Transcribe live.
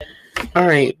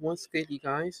Alright, what's good, you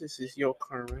guys? This is Yo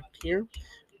Correct here.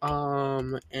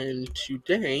 And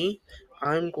today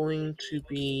I'm going to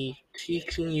be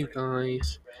teaching you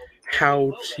guys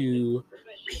how to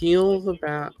peel the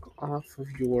back off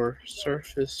of your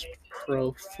Surface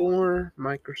Pro 4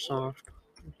 Microsoft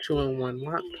 2-in-1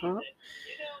 laptop.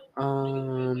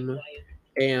 Um,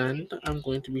 and I'm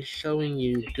going to be showing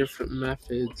you different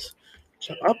methods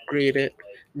to upgrade it.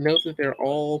 Note that they're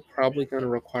all probably going to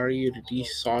require you to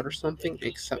desolder something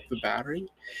except the battery.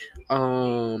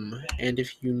 And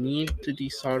if you need to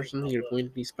desolder something, you're going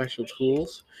to need special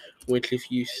tools, which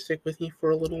if you stick with me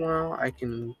for a little while, I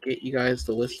can get you guys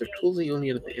the list of tools that you'll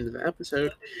need at the end of the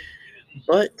episode.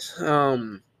 But,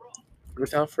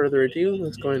 without further ado,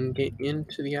 let's go ahead and get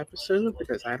into the episode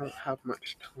because I don't have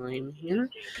much time here.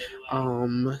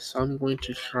 So I'm going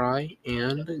to try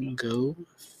and go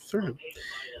through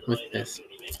with this.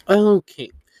 Okay,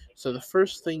 so the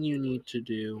first thing you need to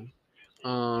do,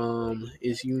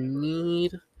 is you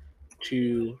need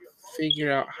to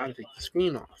figure out how to take the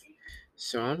screen off.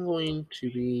 So I'm going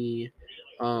to be,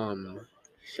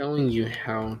 showing you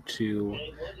how to,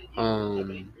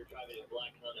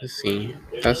 let's see,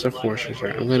 that's a force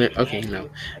right. Okay, no.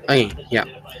 Okay, yeah.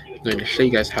 I'm going to show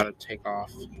you guys how to take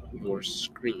off your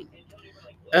screen.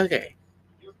 Okay,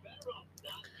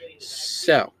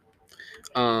 so,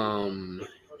 um,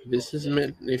 this is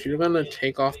meant, if you're going to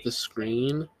take off the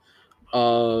screen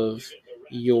of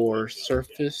your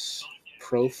Surface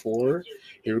Pro 4,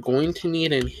 you're going to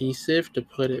need adhesive to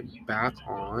put it back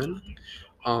on.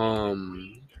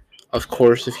 Um, of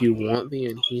course, if you want the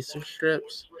adhesive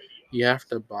strips, you have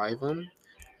to buy them.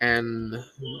 And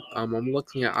I'm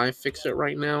looking at iFixit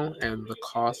right now, and the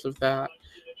cost of that,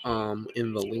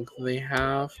 in the link they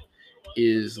have,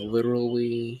 is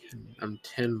literally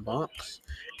 $10.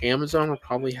 Amazon will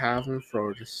probably have them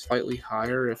for just slightly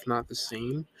higher, if not the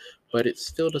same, but it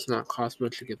still does not cost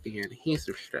much to get the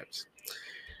adhesive strips.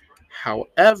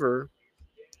 However,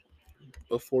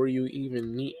 before you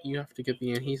even need, you have to get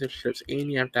the adhesive strips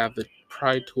and you have to have the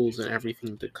pry tools and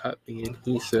everything to cut the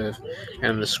adhesive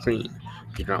and the screen.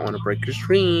 You do not want to break your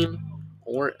screen,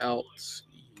 or else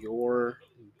you're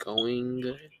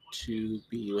going to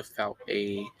be without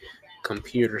a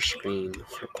computer screen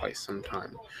for quite some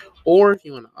time. Or if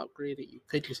you want to upgrade it, you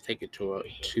could just take it to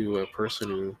a person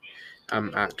who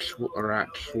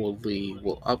actually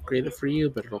will upgrade it for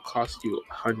you, but it'll cost you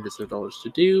hundreds of dollars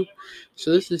to do.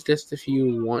 So this is just if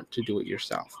you want to do it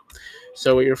yourself.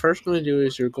 So what you're first going to do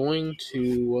is you're going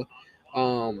to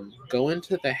go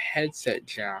into the headset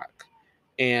jack,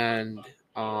 and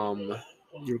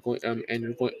you're going to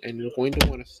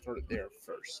want to start there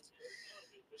first.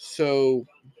 So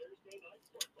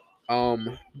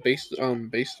based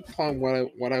upon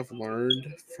what I've learned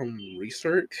from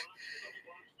research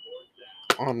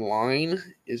online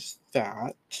is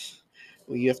that,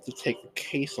 well, you have to take the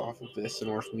case off of this in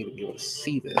order for me to be able to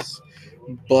see this,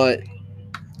 but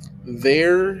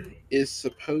there is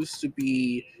supposed to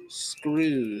be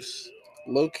screws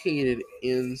located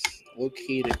inside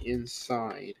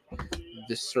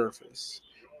the surface.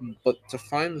 But to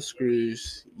find the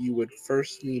screws, you would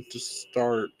first need to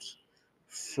start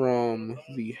from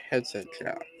the headset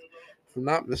jack. If I'm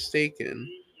not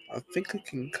mistaken, I think I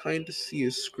can kind of see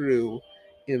a screw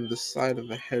in the side of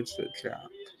the headset jack.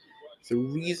 The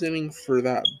reasoning for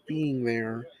that being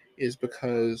there is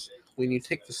because when you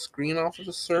take the screen off of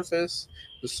the surface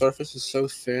is so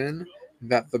thin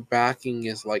that the backing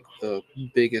is like the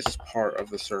biggest part of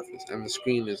the surface, and the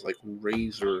screen is like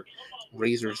razor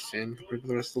thin compared to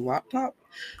the rest of the laptop.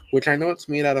 Which I know it's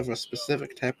made out of a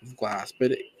specific type of glass,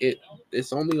 but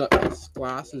it's only like this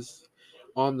glass is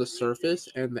on the surface,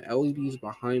 and the LEDs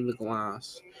behind the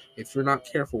glass. If you're not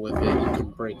careful with it, you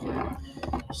can break it.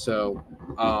 So,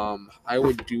 I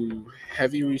would do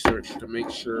heavy research to make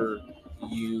sure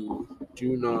you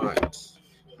do not,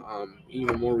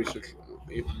 even more research to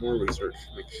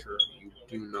make sure you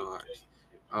do not,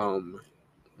 um,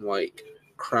 like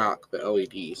crack the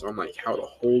LEDs on like how to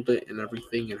hold it and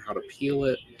everything and how to peel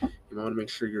it. You want to make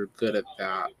sure you're good at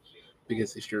that,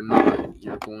 because if you're not,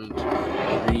 you're going to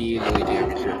really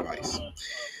damage your device.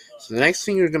 So the next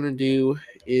thing you're going to do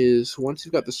is, once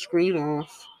you've got the screen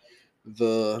off,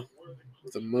 the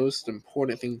the most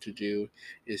important thing to do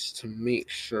is to make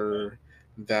sure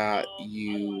that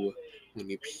when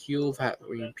you peel that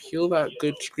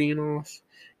good screen off,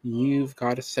 you've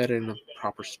got to set it in a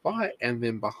proper spot, and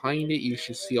then behind it you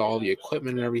should see all the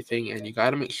equipment and everything, and you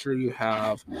got to make sure you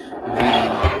have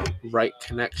the right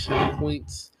connection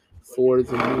points for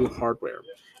the new hardware.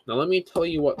 Now let me tell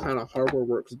you what kind of hardware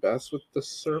works best with the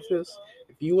Surface.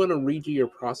 if you want to redo your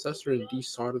processor and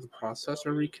desolder the processor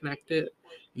and reconnect it,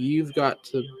 you've got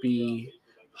to be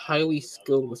highly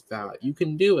skilled with that. You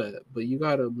can do it, but you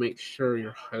got to make sure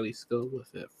you're highly skilled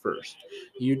with it first.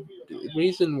 The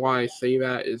reason why I say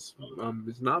that is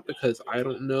not because I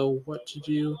don't know what to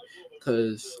do,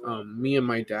 because me and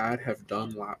my dad have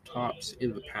done laptops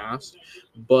in the past,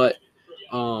 but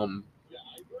um,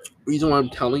 reason why I'm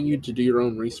telling you to do your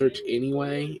own research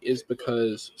anyway is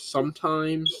because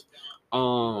sometimes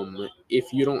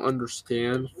if you don't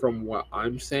understand from what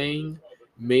I'm saying,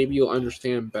 maybe you'll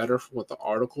understand better from what the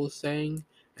article is saying.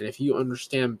 And if you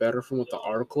understand better from what the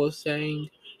article is saying,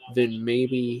 then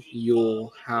maybe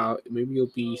you'll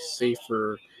be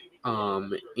safer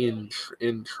in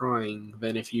trying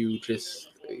than if you just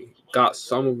got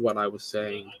some of what I was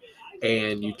saying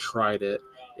and you tried it.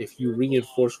 If you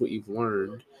reinforce what you've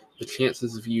learned, the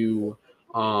chances of you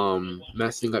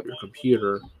messing up your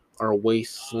computer are way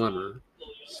slimmer.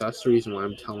 So that's the reason why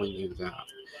I'm telling you that.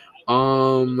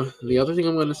 The other thing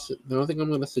I'm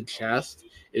gonna suggest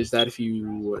is that if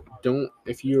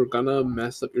you're gonna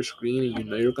mess up your screen and you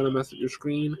know you're gonna mess up your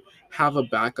screen, have a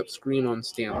backup screen on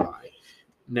standby.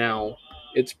 Now,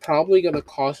 it's still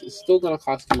gonna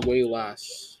cost you way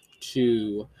less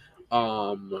to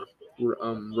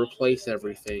replace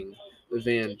everything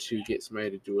than to get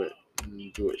somebody to do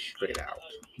it straight out.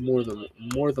 More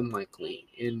than likely,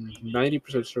 in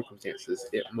 90% of circumstances,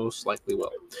 it most likely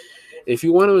will. If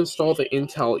you want to install the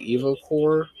Intel Evo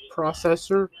Core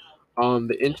processor,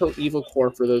 the Intel Evo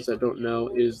Core, for those that don't know,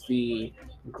 is the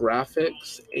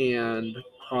graphics and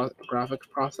graphics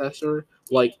processor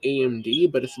like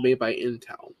AMD, but it's made by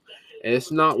Intel. And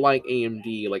it's not like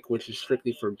AMD, like which is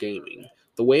strictly for gaming.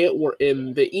 The way it works,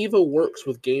 and the Evo works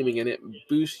with gaming, and it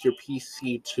boosts your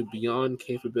PC to beyond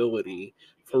capability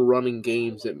for running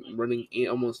games and running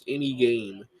almost any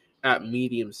game at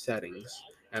medium settings,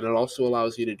 and it also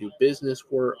allows you to do business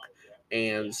work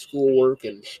and schoolwork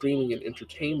and streaming and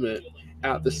entertainment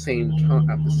at the same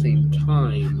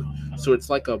time. So it's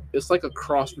like a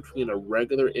cross between a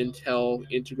regular Intel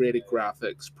integrated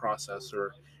graphics processor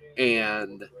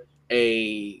and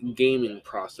a gaming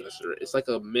processor. It's like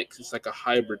a mix. It's like a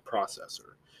hybrid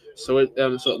processor. So it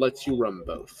lets you run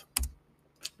both.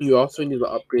 You also need to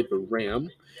upgrade the RAM.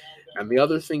 And the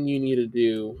other thing you need to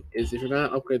do is if you're going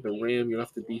to upgrade the RAM, you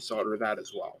have to desolder that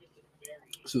as well.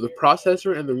 So the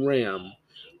processor and the RAM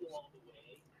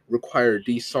require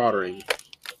desoldering.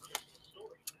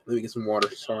 Let me get some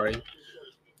water, sorry.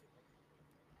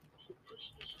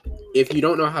 If you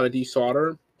don't know how to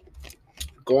desolder,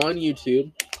 go on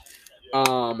YouTube.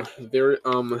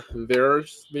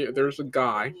 There's a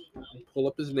guy, pull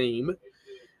up his name.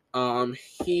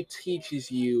 He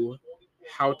teaches you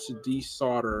how to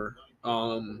desolder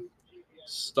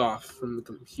stuff from the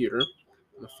computer.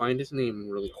 I'm gonna find his name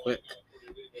really quick.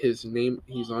 He's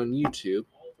on YouTube.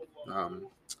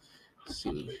 Let's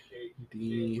see,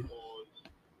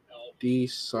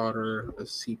 desolder a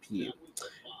CPU.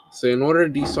 So in order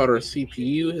to desolder a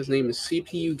CPU, his name is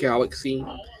CPU Galaxy,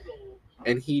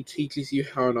 and he teaches you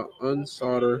how to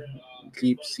unsolder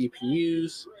deep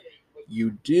CPUs.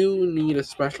 You do need a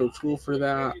special tool for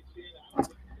that.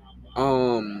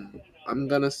 I'm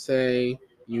gonna say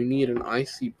you need an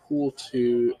IC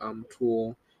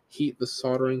tool. Heat the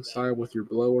soldering side with your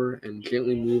blower and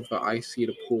gently move the IC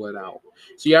to pull it out.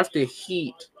 So you have to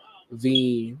heat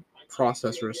the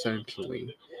processor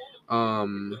essentially.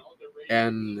 Um,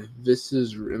 and this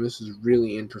is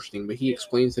really interesting. But he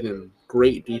explains it in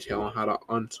great detail on how to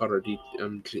unsolder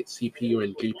CPU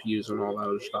and GPUs and all that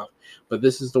other stuff. But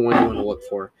this is the one you want to look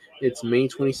for. It's May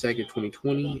 22nd,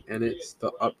 2020, and it's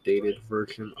the updated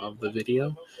version of the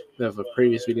video. They have a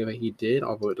previous video that he did,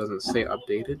 although it doesn't say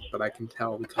updated, but I can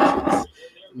tell because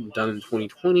it's done in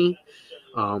 2020.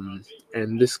 Um,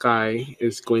 and this guy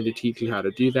is going to teach you how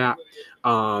to do that.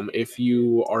 If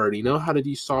you already know how to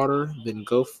desolder, then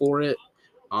go for it.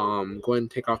 Go ahead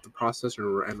and take off the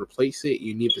processor and replace it.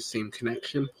 You need the same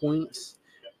connection points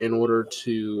in order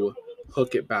to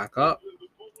hook it back up.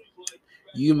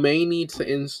 You may need to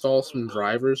install some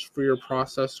drivers for your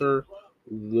processor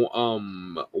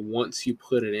once you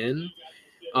put it in.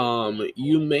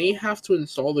 You may have to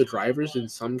install the drivers in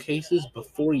some cases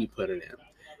before you put it in.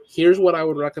 Here's what I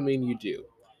would recommend you do.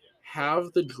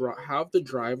 Have the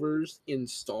drivers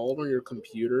installed on your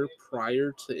computer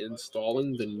prior to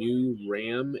installing the new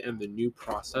RAM and the new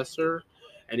processor.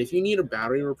 And if you need a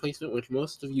battery replacement, which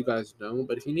most of you guys don't,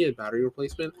 but if you need a battery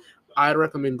replacement, I'd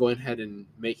recommend going ahead and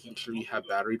making sure you have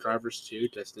battery drivers too,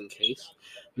 just in case.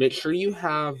 Make sure you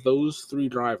have those three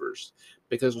drivers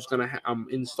because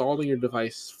installed in your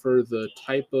device for the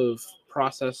type of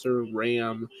processor,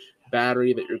 RAM,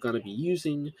 battery that you're going to be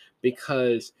using,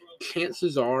 because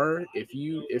chances are, if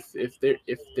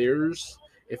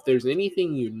there's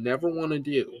anything you never want to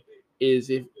do,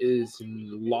 is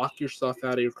lock yourself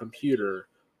out of your computer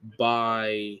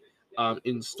by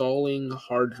installing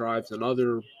hard drives and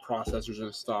other processors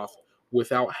and stuff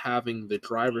without having the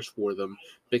drivers for them,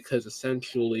 because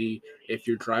essentially, if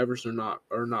your drivers are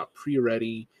not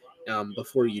pre-ready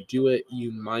before you do it,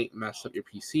 you might mess up your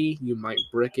PC, you might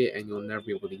brick it, and you'll never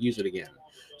be able to use it again.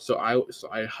 So I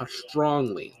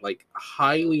strongly, like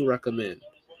highly recommend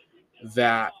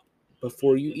that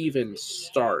before you even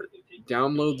start,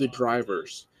 download the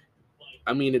drivers.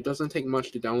 I mean, it doesn't take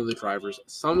much to download the drivers.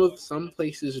 Some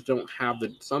places don't have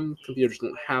some computers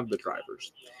don't have the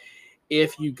drivers.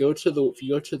 If you go to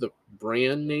the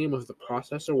brand name of the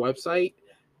processor website,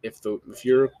 if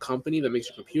your company that makes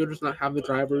your computers not have the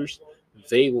drivers,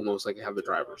 they will most likely have the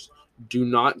drivers. Do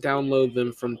not download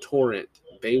them from torrent.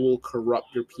 They will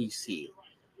corrupt your PC.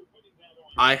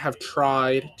 I have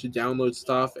tried to download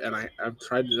stuff, and I've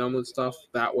tried to download stuff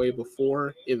that way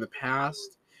before in the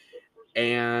past,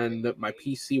 and my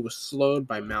PC was slowed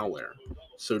by malware.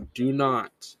 So do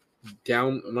not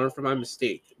learn from my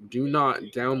mistake. Do not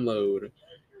download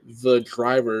the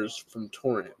drivers from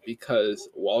torrent, because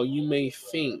while you may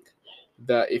think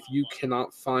that if you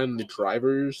cannot find the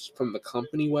drivers from the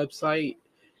company website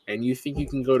and you think you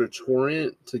can go to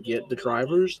torrent to get the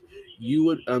drivers, you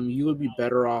would be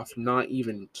better off not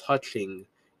even touching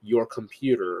your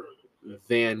computer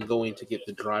than going to get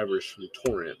the drivers from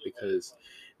torrent, because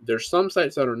there's some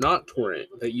sites that are not torrent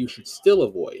that you should still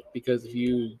avoid, because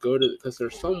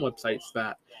there's some websites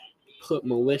that put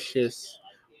malicious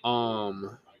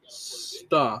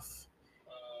stuff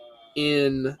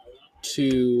into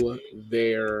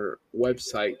their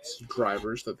websites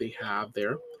drivers that they have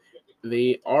there.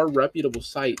 They are reputable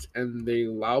sites and they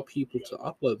allow people to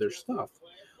upload their stuff.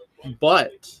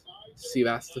 But see,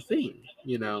 that's the thing,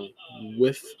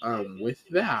 with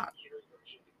that,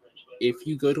 if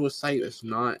you go to a site that's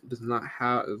not does not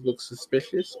have it looks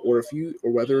suspicious, or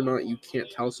whether or not you can't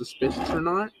tell suspicious or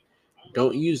not,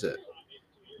 don't use it.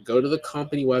 Go to the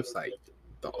company website.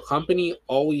 The company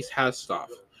always has stuff.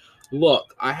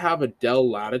 Look, I have a Dell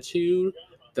Latitude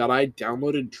that I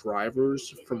downloaded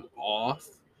drivers from off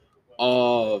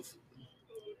of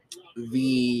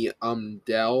the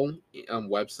Dell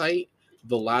website.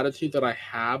 The Latitude that I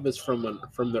have is from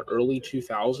the early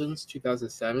 2000s,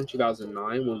 2007,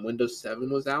 2009, when Windows 7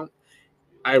 was out.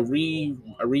 I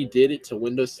redid it to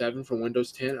Windows 7 from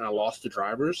Windows 10, and I lost the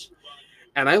drivers.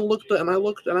 And I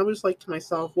was like to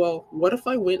myself, well, what if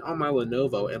I went on my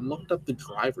Lenovo and looked up the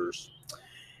drivers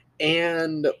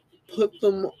and put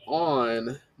them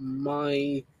on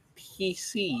my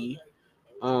PC,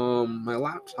 my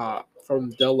laptop from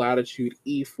Dell Latitude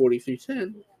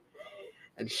E4310?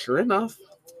 And sure enough,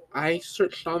 I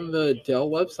searched on the Dell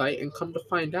website, and come to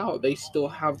find out, they still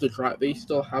have the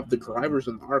drivers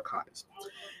in the archives.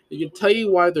 I can tell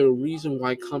you the reason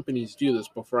why companies do this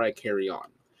before I carry on.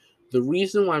 The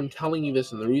reason why I'm telling you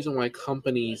this, and the reason why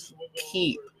companies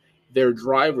keep their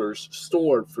drivers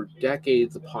stored for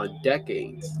decades upon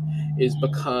decades, is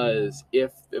because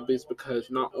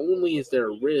not only is there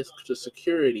a risk to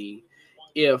security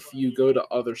if you go to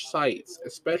other sites,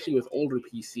 especially with older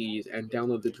PCs, and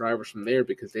download the drivers from there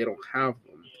because they don't have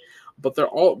them, but there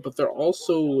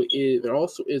also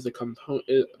is a component.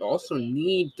 It also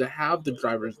need to have the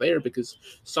drivers there because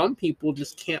some people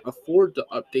just can't afford to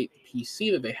update the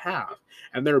PC that they have,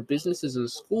 and there are businesses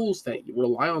and schools that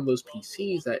rely on those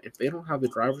PCs. That if they don't have the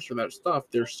drivers for that stuff,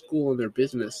 their school and their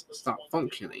business stop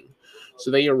functioning. So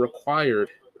they are required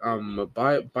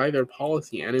by their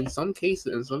policy, and in some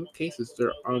cases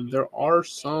there are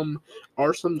some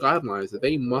guidelines that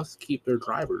they must keep their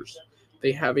drivers.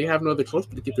 They have no other choice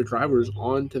but to keep their drivers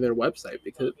onto their website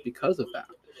because of that.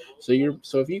 So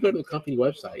if you go to the company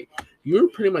website, you're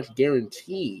pretty much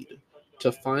guaranteed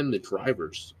to find the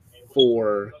drivers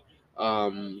for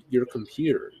your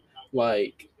computer.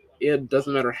 Like, it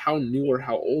doesn't matter how new or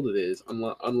how old it is,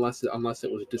 unless it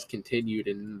was discontinued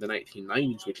in the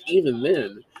 1990s, which even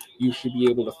then you should be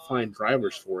able to find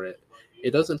drivers for it.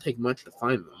 It doesn't take much to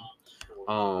find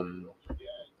them.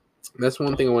 That's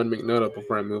one thing I want to make note of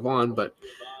before I move on. But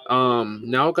now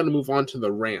I'm going to move on to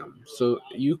the RAM. So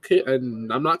you could,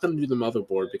 and I'm not going to do the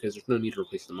motherboard because there's no need to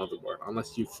replace the motherboard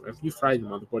unless if you fried the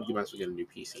motherboard, you might as well get a new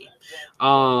PC.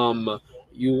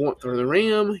 You want for the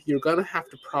RAM, you're going to have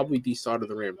to probably desolder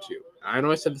the RAM too. I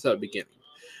know I said this at the beginning.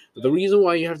 The reason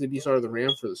why you have to desolder the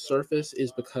RAM for the Surface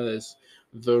is because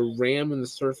the RAM and the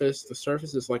Surface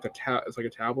is like it's like a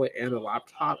tablet and a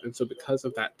laptop, and so because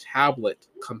of that tablet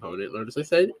component, notice I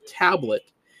said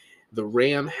tablet, the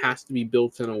RAM has to be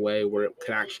built in a way where it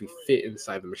can actually fit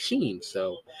inside the machine.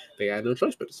 So they had no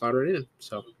choice but to solder it in.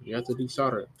 So you have to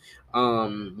desolder it.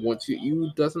 Once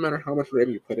you doesn't matter how much RAM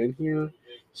you put in here,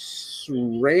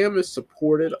 RAM is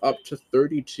supported up to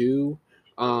 32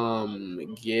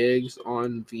 gigs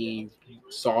on the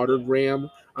soldered RAM.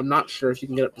 I'm not sure if you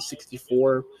can get up to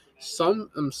 64.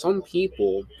 Some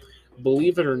people,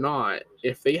 believe it or not,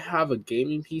 if they have a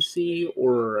gaming PC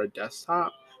or a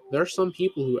desktop, there are some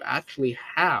people who actually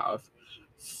have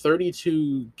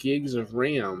 32 gigs of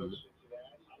RAM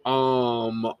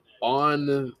um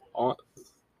on on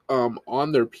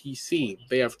on their PC.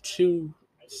 They have two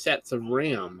sets of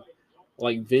RAM,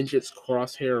 like Vengeance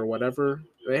Crosshair or whatever.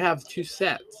 They have two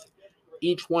sets.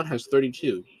 Each one has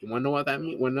 32. You want to know what that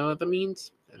means? Want to know what that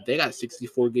means? They got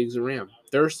 64 gigs of RAM.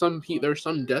 There are some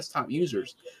desktop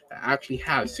users that actually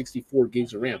have 64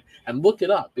 gigs of RAM. And look it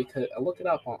up, because I look it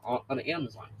up on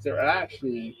Amazon. There are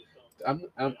actually,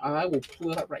 I will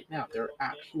pull it up right now. There are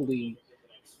actually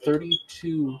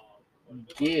 32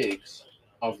 gigs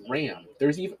of RAM.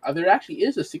 There actually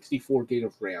is a 64 gig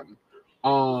of RAM.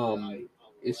 Um,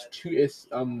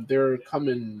 they're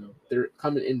coming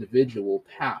individual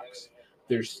packs.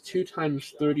 There's 2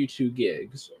 times 32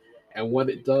 gigs, and what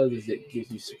it does is it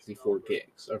gives you 64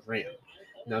 gigs of RAM.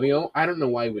 Now, I don't know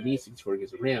why you would need 64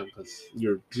 gigs of RAM, because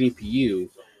your GPU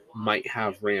might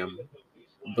have RAM,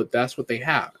 but that's what they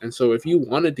have. And so if you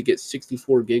wanted to get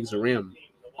 64 gigs of RAM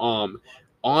um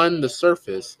on the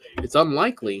surface, it's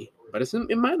unlikely, but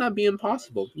it might not be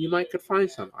impossible. You might could find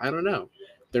some. I don't know.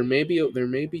 There may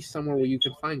be somewhere where you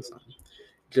can find some.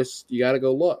 Just you got to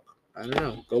go look. I don't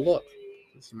know. Go look.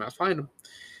 You might find them.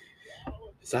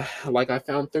 So, like I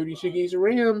found 32 gigs of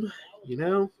RAM.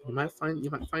 You might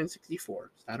find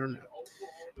 64. I don't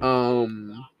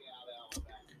know.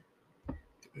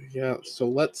 Yeah. So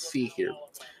let's see here.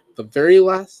 The very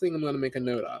last thing I'm going to make a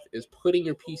note of is putting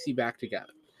your PC back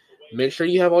together. Make sure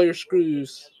you have all your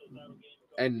screws,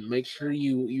 and make sure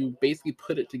you basically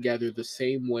put it together the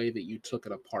same way that you took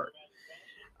it apart,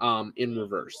 in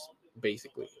reverse.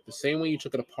 Basically, the same way you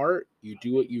took it apart, you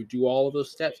do all of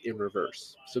those steps in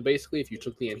reverse. So basically, if you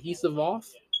took the adhesive off,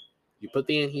 you put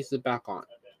the adhesive back on.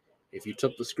 If you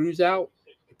took the screws out,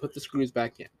 you put the screws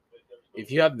back in.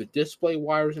 If you have the display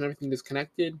wires and everything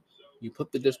disconnected, you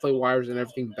put the display wires and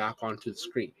everything back onto the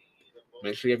screen.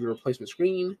 Make sure you have your replacement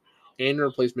screen and your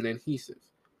replacement adhesive.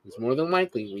 Because more than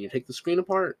likely, when you take the screen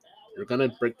apart, you're gonna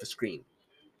break the screen.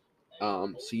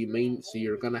 So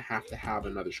you're gonna have to have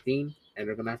another screen, and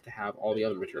you're gonna have to have all the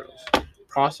other materials.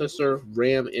 Processor,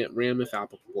 RAM if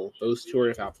applicable. Those two are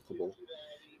if applicable.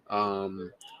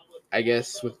 Um, I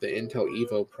guess with the Intel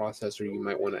Evo processor, you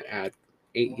might want to add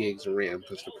 8 gigs of RAM,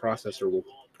 because the processor will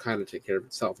kind of take care of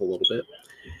itself a little bit.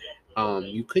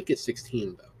 You could get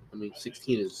 16 though. I mean,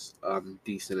 16 is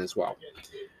decent as well.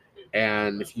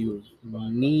 And if you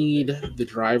need the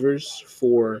drivers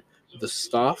for the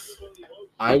stuff,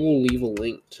 I will leave a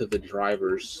link to the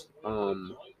drivers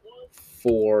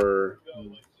for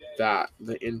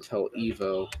the Intel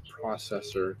Evo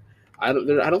processor. I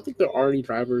don't think there are any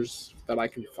drivers that I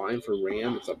can find for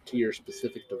RAM. It's up to your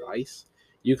specific device.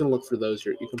 You can look for those.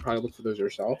 You can probably look for those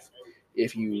yourself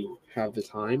if you have the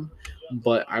time.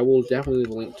 But I will definitely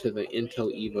link to the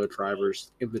Intel Evo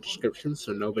drivers in the description,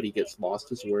 so nobody gets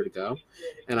lost as to where to go.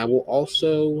 And I will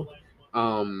also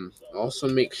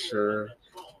make sure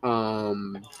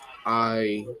um,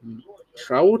 I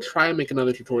will try and make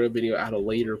another tutorial video at a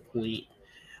later point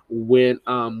when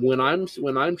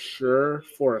I'm sure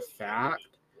for a fact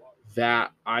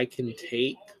that I can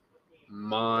take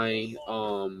my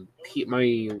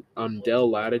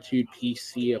Dell Latitude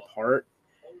PC apart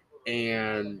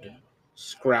and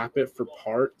scrap it for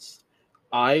parts.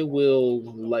 I will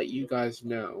let you guys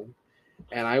know,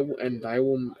 and I'll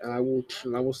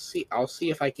see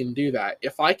if I can do that.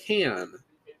 If I can,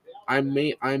 I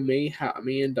may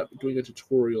end up doing a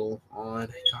tutorial on,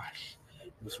 gosh,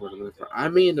 what's the word I'm looking for? I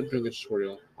may end up doing a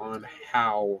tutorial on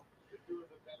how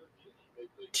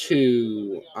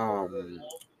to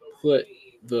put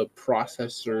the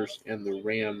processors and the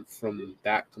RAM from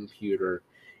that computer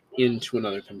into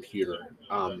another computer.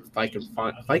 If I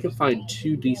can find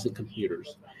two decent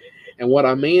computers, and what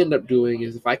I may end up doing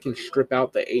is if I can strip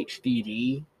out the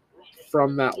HDD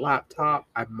from that laptop,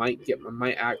 I might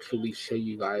actually show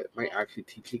you guys, might actually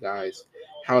teach you guys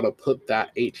how to put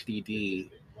that HDD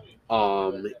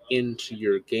into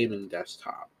your gaming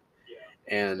desktop.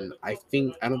 And I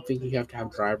don't think you have to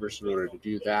have drivers in order to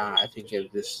do that. I think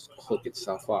it just hook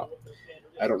itself up.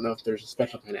 I don't know if there's a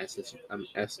special kind of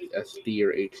SSD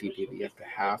or HDD that you have to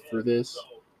have for this,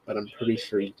 but I'm pretty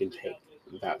sure you can take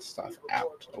that stuff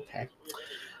out. Okay.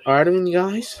 Alright, you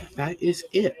guys, that is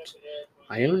it.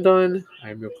 I am done. I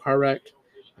am your car wreck.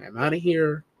 I am out of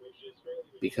here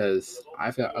because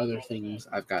I've got other things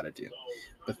I've got to do.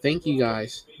 But thank you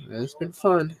guys. It's been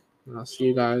fun. And I'll see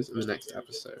you guys in the next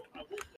episode.